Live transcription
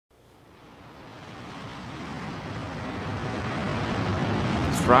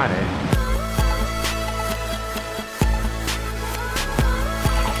Friday.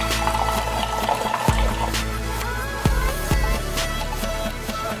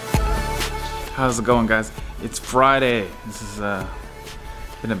 How's it going, guys? It's Friday. This has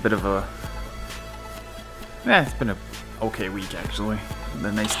been a bit of a... it's been a okay week, actually.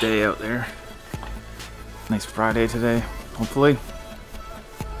 A nice day out there. Nice Friday today, hopefully.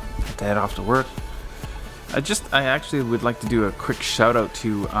 Have to head off to work. I actually would like to do a quick shout out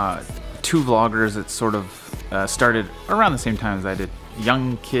to two vloggers that sort of started around the same time as I did. A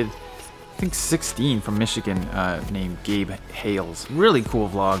young kid, I think 16, from Michigan, named Gabe Hales. Really cool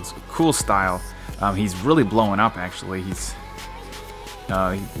vlogs, cool style. He's really blowing up, actually. He's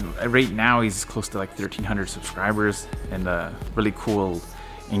right now he's close to like 1,300 subscribers and really cool,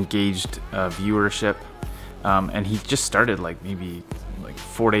 engaged viewership. And he just started like maybe like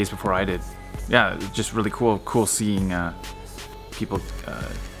 4 days before I did. Yeah, just really cool seeing people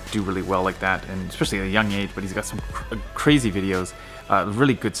do really well like that, and especially at a young age. But he's got some crazy videos,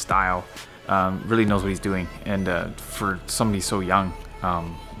 really good style, really knows what he's doing, and for somebody so young,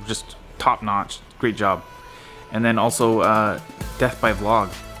 just top notch, great job. And then also Death by Vlog,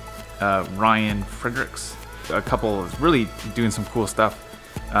 Ryan Fredericks, a couple really doing some cool stuff,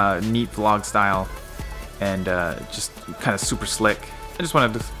 neat vlog style, and just kind of super slick. I just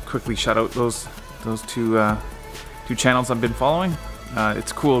wanted to quickly shout out those two channels I've been following.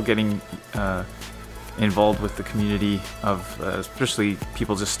 It's cool getting involved with the community of especially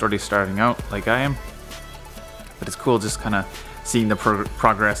people just starting out like I am. But it's cool just kind of seeing the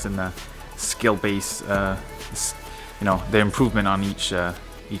progress and the skill base, you know, the improvement on each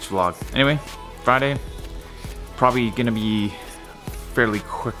vlog. Anyway, Friday, probably gonna be fairly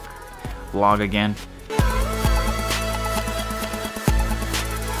quick vlog again.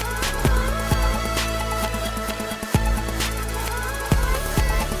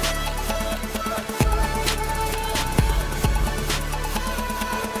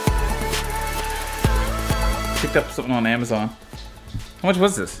 Picked up something on Amazon. How much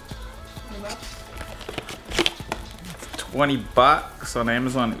was this? $20 on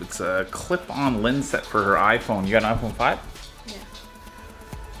Amazon. It's a clip-on lens set for her iPhone. You got an iPhone 5? Yeah.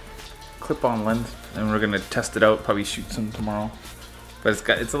 Clip-on lens, and we're gonna test it out. Probably shoot some tomorrow. But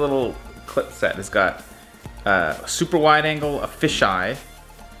it's a little clip set. It's got a super wide angle, a fisheye,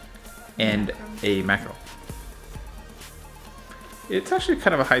 and a macro. It's actually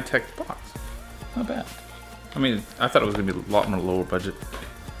kind of a high-tech box. Not bad. I mean, I thought it was gonna be a lot more lower budget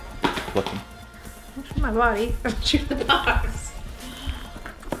looking. Shoot my body. Shoot the box.